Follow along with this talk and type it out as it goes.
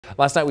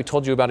Last night we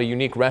told you about a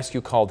unique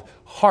rescue called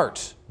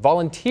Heart.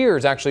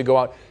 Volunteers actually go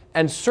out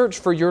and search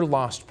for your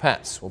lost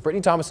pets. Well,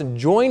 Brittany Thomason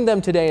joined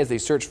them today as they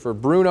search for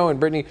Bruno. And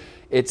Brittany,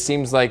 it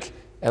seems like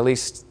at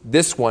least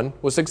this one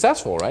was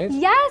successful, right?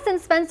 Yes,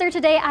 and Spencer,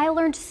 today I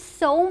learned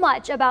so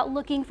much about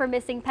looking for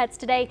missing pets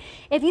today.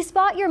 If you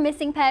spot your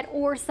missing pet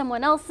or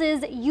someone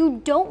else's, you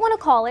don't want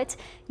to call it.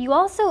 You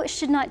also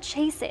should not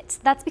chase it.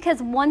 That's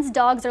because once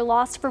dogs are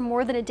lost for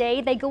more than a day,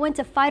 they go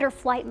into fight or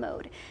flight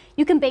mode.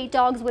 You can bait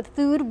dogs with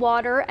food,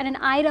 water, and an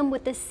item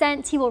with the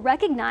scent he will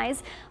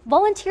recognize.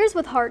 Volunteers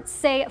with Heart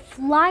say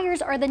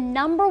flyers are the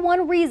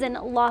 #1 reason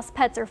lost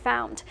pets are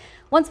found.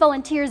 Once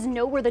volunteers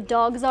know where the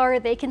dogs are,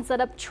 they can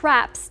set up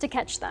traps to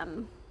catch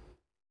them.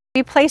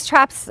 We place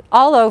traps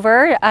all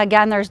over.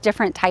 Again, there's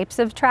different types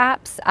of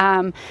traps,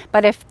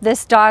 but if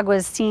this dog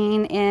was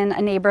seen in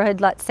a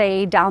neighborhood, let's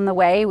say down the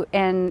way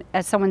in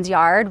someone's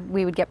yard,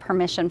 we would get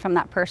permission from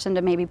that person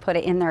to maybe put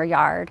it in their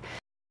yard.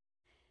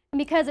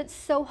 Because it's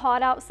so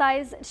hot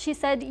outside, she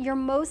said you're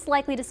most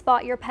likely to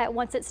spot your pet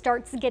once it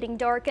starts getting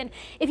dark. And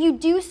if you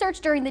do search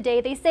during the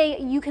day, they say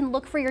you can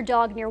look for your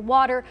dog near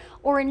water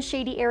or in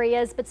shady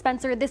areas. But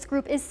Spencer, this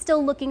group is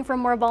still looking for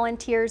more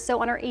volunteers.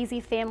 So on our AZ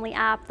Family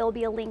app, there'll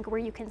be a link where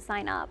you can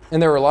sign up. And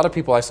there were a lot of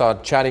people I saw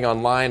chatting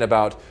online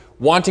about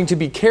wanting to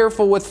be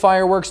careful with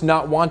fireworks,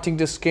 not wanting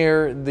to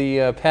scare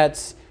the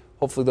pets.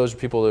 Hopefully those are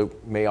people who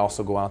may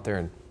also go out there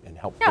and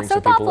help bring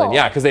some people in.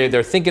 Yeah, because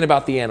they're thinking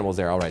about the animals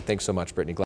there. All right, thanks so much, Brittany.